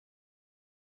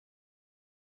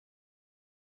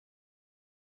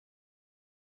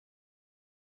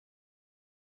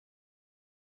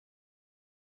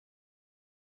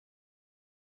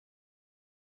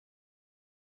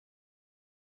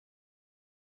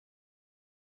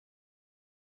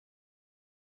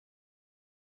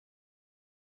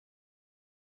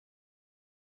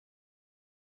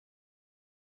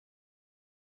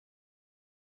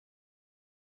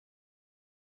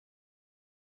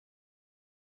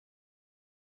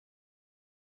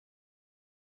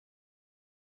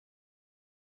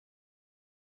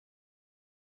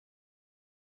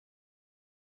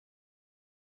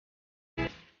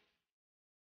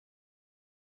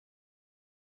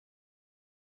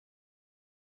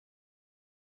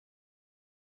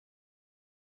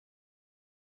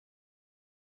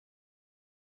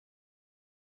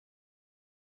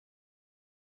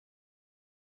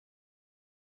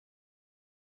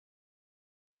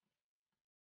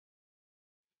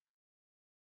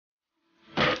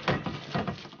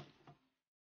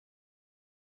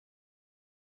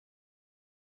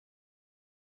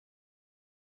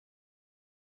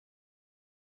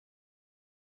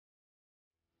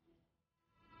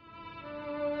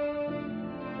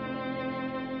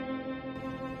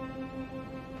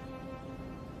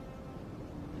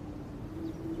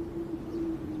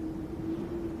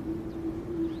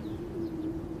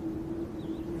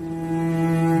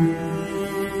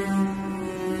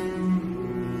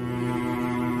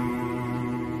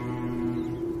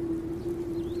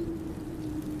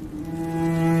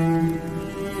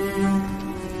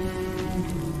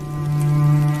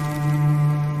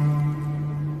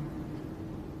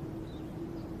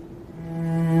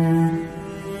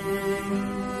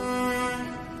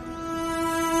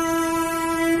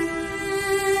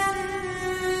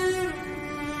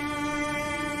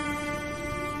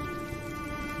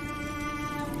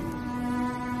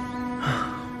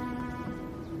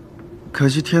可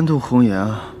惜天妒红颜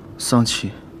啊，丧期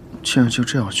竟然就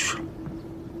这样去了。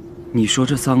你说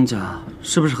这桑家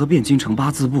是不是和汴京城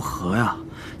八字不合呀？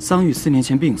桑榆4年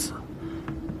前病死，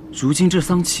如今这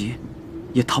桑琪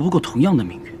也逃不过同样的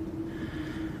命运。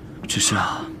只是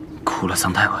啊，苦了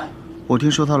桑太尉。我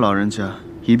听说他老人家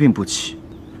一病不起，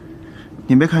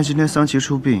你没看今天桑琪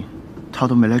出殡，他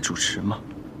都没来主持吗？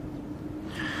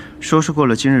说是过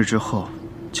了今日之后，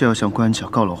就要向官家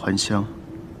告老还乡，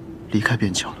离开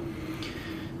汴京了。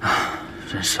唉，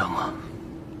人生啊。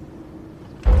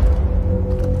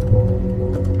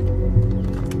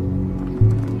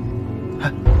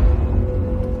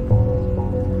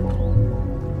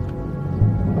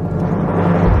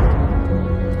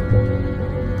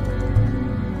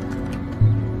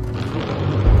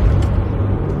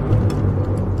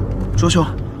 卓兄，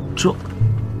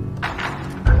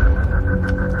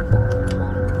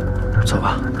走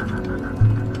吧。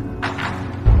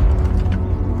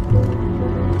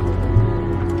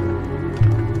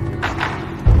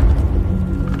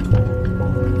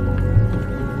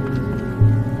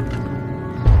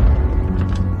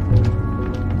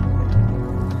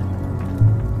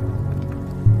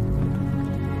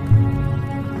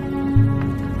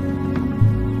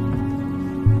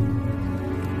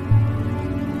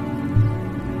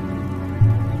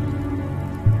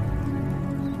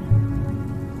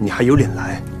你还有脸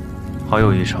来？好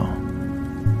友一场，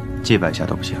祭拜下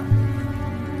都不行。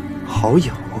好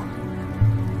友，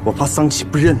我怕桑琪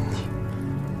不认你，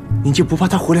你就不怕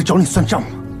他回来找你算账吗？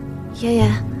爷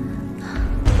爷，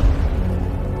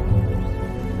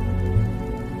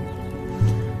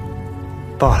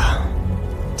罢了，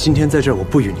今天在这儿我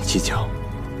不与你计较，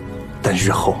但日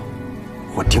后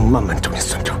我定慢慢找你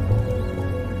算账。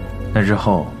那日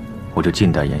后我就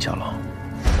静待严小郎。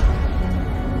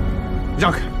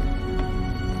 让开！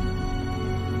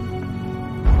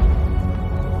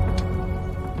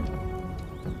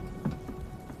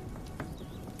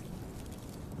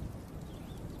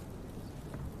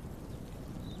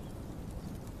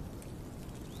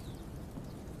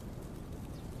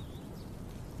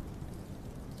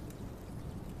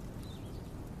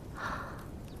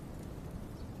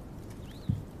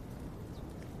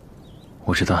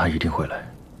我知道他一定会来，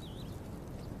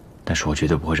但是我绝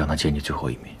对不会让他见你最后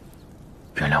一面。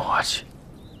 原谅我，阿七。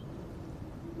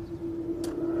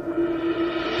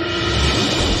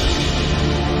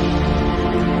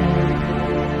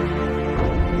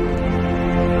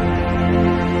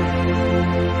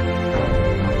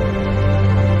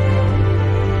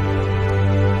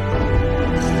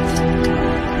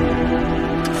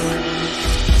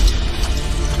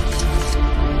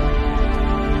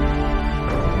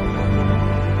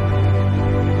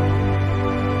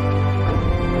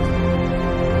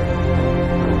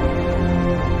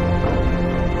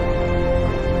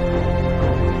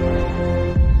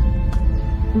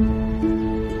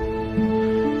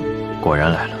果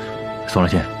然来了，宋乐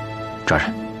天，抓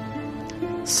人！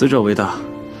死者为大，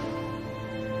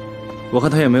我看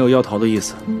他也没有要逃的意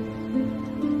思，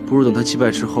不如等他祭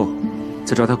拜之后，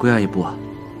再抓他归案一步啊。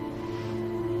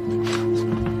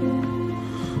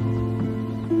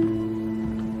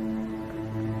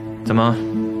怎么，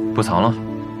不藏了？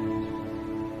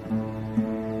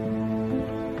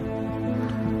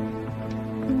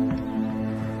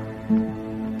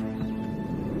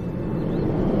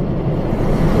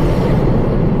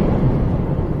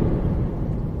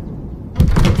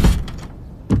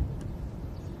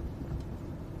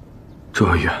 周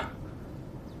文远，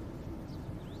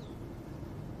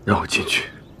让我进去，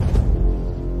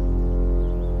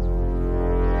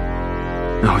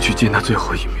让我去见他最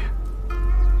后一面。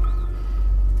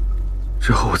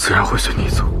之后我自然会随你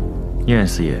走。燕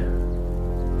四爷，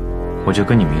我就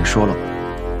跟你明说了吧，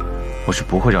我是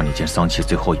不会让你见桑琪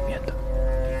最后一面的。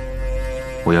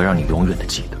我要让你永远的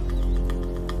记得，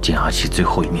见阿七最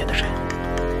后一面的人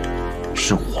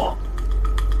是我。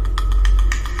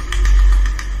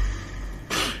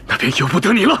 那便由不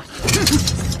得你了。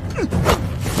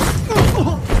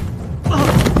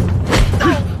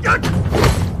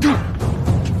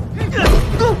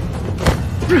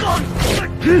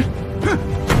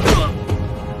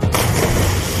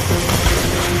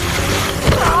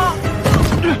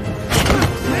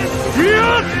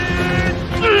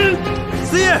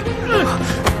四爷，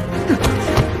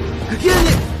爷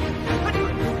你，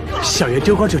小爷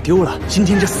丢官就丢了，今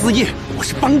天这四爷我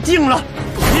是帮定了。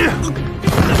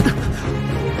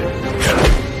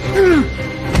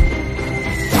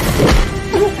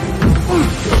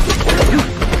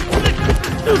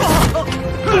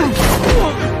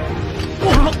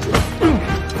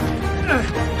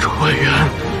 周文远，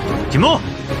紧绷！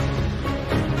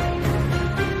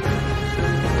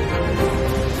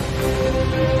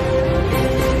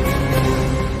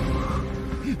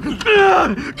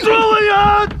朱文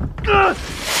远！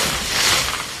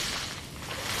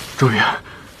朱文远，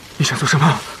你想做什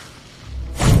么？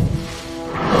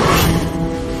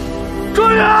朱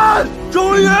文远！朱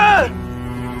文远！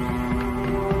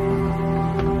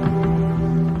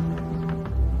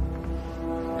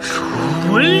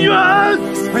朱文远！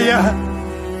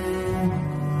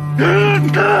文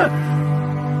远！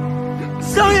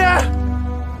桑爷！